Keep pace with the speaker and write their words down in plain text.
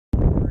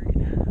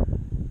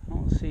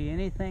see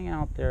anything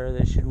out there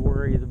that should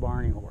worry the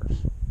Barney horse.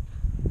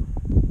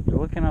 You're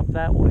looking up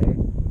that way.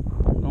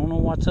 Don't know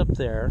what's up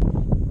there.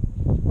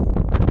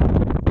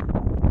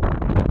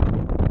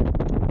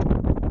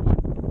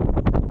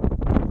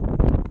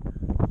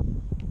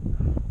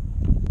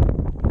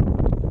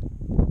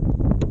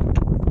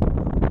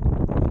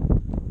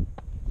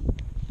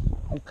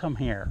 Oh, come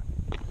here.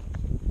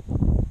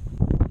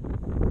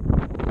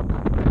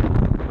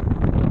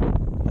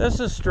 This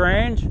is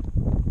strange.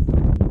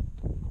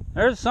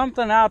 There's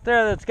something out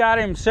there that's got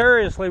him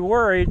seriously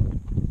worried.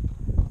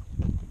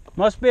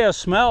 Must be a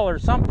smell or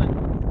something.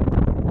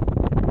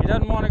 He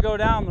doesn't want to go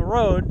down the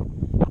road.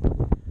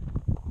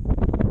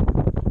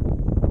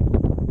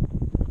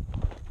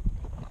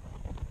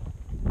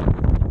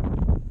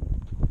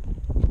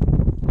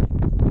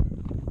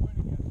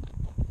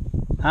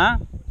 Huh?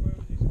 Where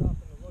was he stopping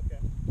to look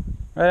at?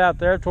 Right out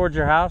there towards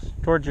your house,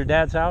 towards your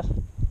dad's house.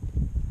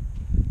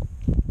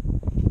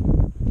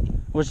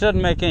 Which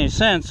doesn't make any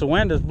sense. The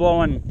wind is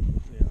blowing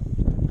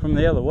from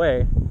the other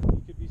way.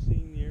 He could be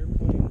seeing the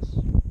airplanes.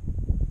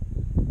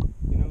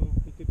 You know,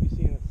 he could be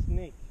seeing a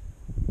snake.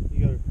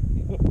 You gotta.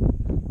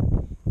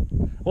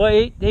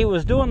 Well, he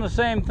was doing the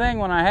same thing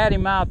when I had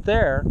him out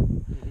there,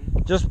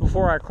 just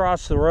before I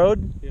crossed the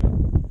road. Yeah.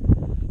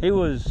 He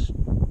was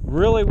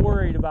really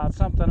worried about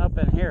something up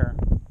in here.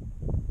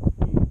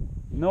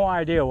 No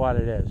idea what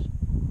it is.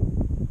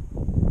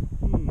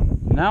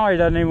 Now he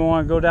doesn't even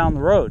want to go down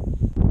the road.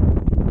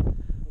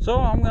 So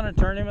I'm going to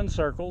turn him in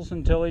circles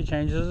until he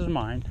changes his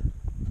mind.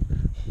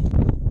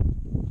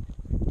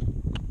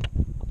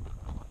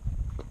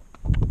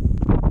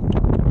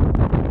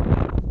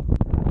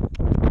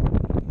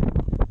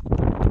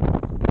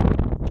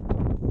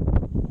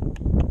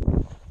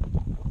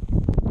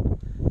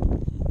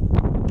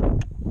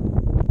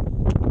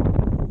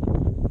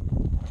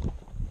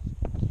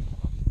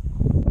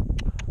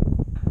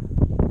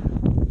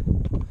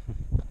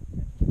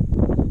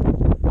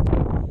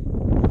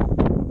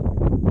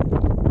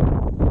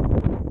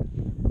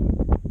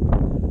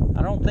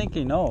 I think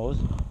he knows.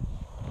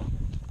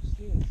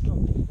 Seeing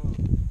something,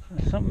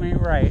 huh? Something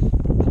ain't right.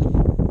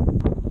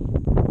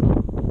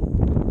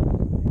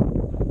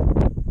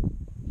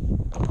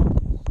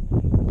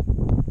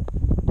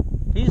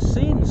 He's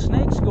seen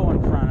snakes go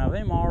in front of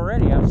him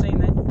already. I've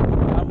seen it.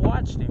 I've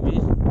watched him. He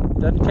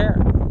doesn't care.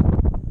 I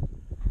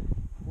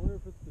wonder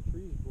if it's the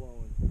trees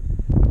blowing.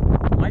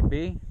 Might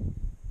be.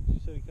 You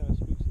said he kind of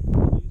spooks at the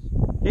trees?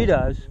 He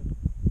does.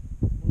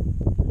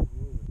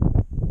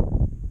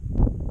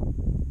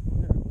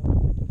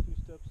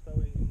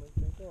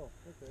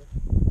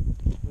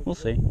 We'll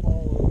see.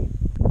 We'll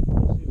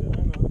see that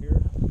I'm out here.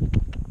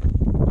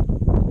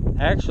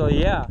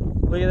 Actually, yeah.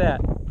 Look at that.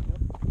 Yep.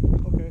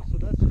 Okay, so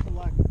that's just a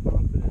lack of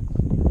confidence.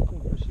 He's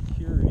looking for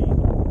security.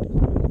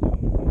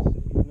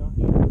 He's not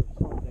sure of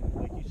something,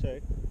 like you say.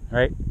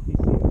 Right. He's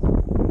seeing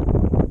something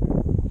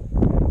and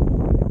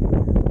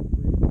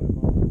 3 to 5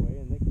 miles away,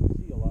 and they can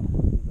see a lot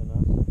further than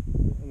us.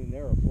 I mean,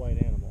 they're a flight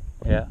animal.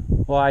 Yeah.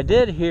 Well, I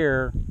did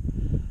hear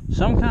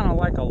some kind of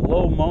like a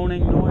low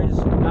moaning noise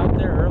out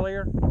there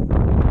earlier.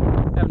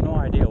 I have no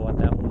idea what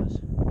that was.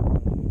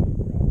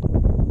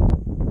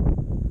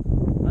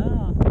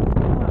 Well, I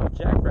know how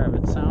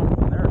jackrabbits sound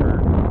when they're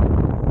hurt.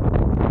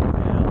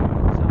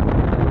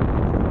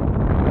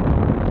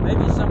 Yeah,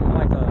 maybe something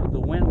like the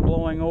wind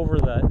blowing over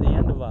the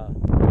end of a,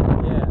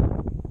 yeah.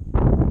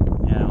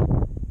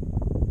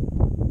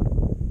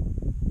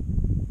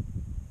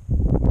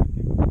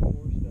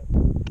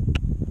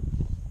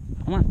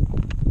 Come on.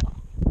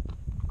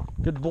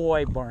 Good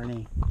boy,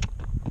 Barney.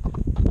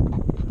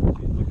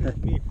 She's looking at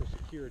me for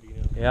security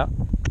now. Yeah.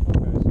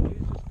 Okay, so he's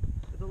just,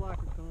 it's a lack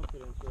of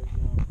confidence right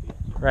now.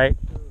 Right.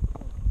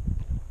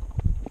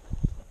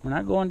 We're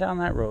not going down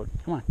that road.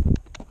 Come on.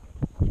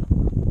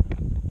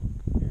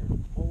 Here,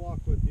 I'll walk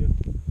with you.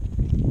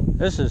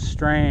 This is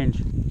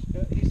strange.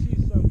 Yeah, he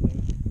sees something.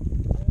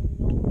 And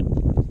you know,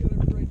 he's got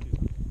every right to.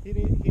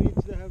 He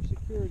needs to have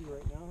security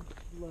right now.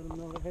 Let him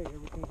know that, hey,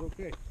 everything's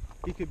okay.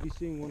 He could be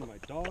seeing one of my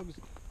dogs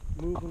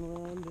moving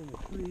around in a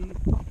tree.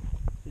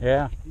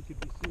 Yeah. He could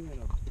be seeing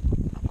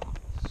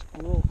a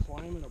squirrel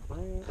climbing a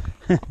branch.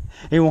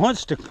 He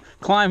wants to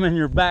climb in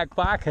your back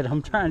pocket.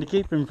 I'm trying to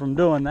keep him from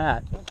doing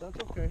that. That's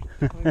okay.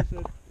 Like I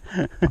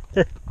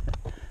said.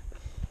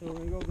 So we're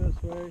going to go this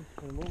way,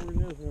 and what we're going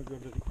to do is we're going to go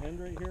to the end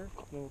right here,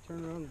 and then we'll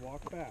turn around and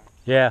walk back.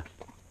 Yeah.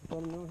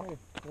 Let them know, hey,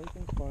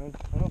 everything's fine.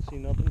 I don't see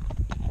nothing.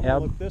 I'm Yep.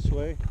 going to look this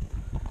way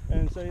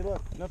and say,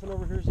 look, nothing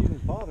over here is even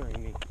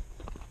bothering me.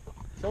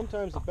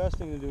 Sometimes the best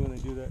thing to do when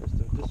they do that is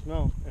to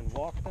dismount and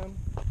walk them,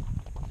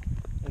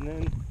 and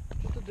then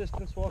just a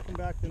distance walk them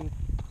back, then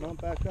mount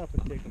back up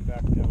and take them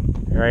back down.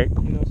 Right.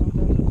 You know,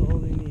 sometimes that's all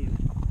they need.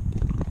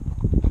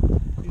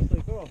 He's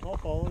like, oh, I'll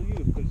follow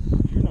you because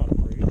you're not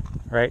afraid.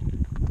 Right.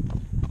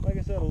 Like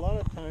I said, a lot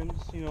of times,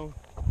 you know,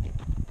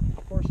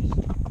 horses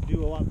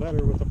do a lot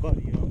better with a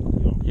buddy, you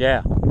know.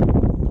 Yeah.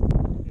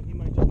 And he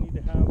might just need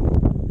to have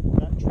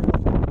that trail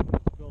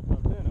built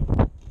up in him.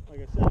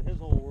 Like I said, his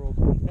whole world's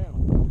in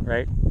panels.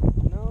 Right.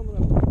 Now I'm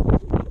going to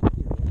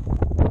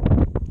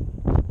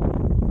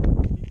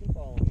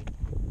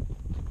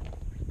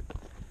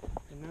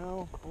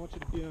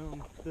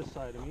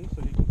side of me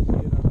so he can see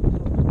it on his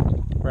own.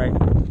 Right.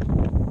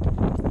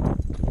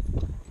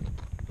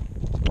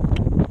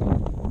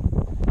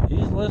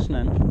 He's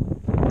listening.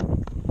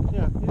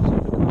 Yeah, he's just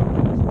a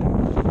confidence thing.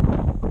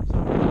 So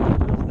when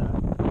he does that,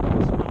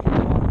 he'll see you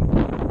walking.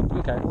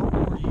 Okay.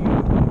 Or you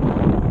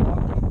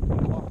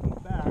walking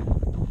back.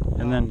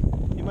 And then,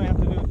 you might have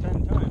to do it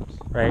 10 times.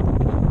 right,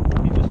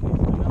 He just needs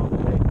to know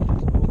that, hey,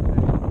 it's okay.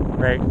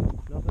 right.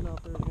 Nothing out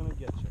there is going to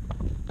get you.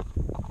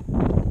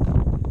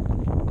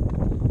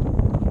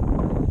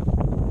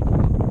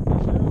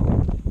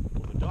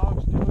 Well, the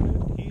dog's doing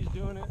it, he's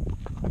doing it.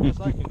 I guess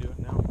I can do it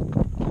now.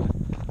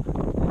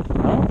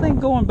 I don't think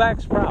going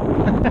back's a problem.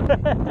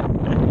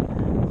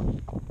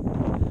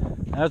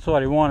 That's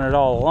what he wanted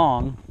all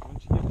along.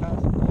 Once you get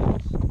past the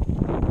walls,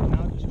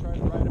 now just try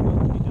to ride him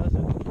up. If he does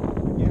it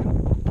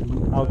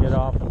again, I'll get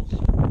off.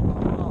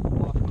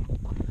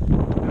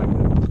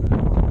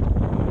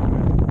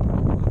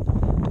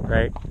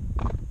 Right.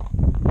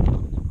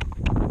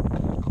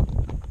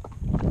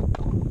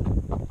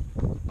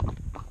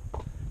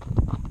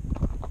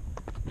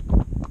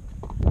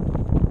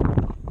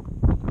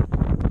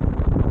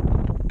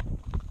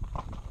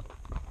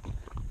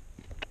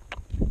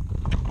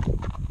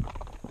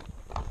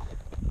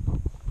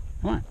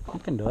 Come on, you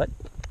can do it.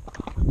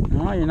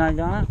 No, you're not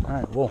gonna?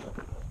 Alright, well.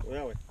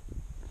 That way.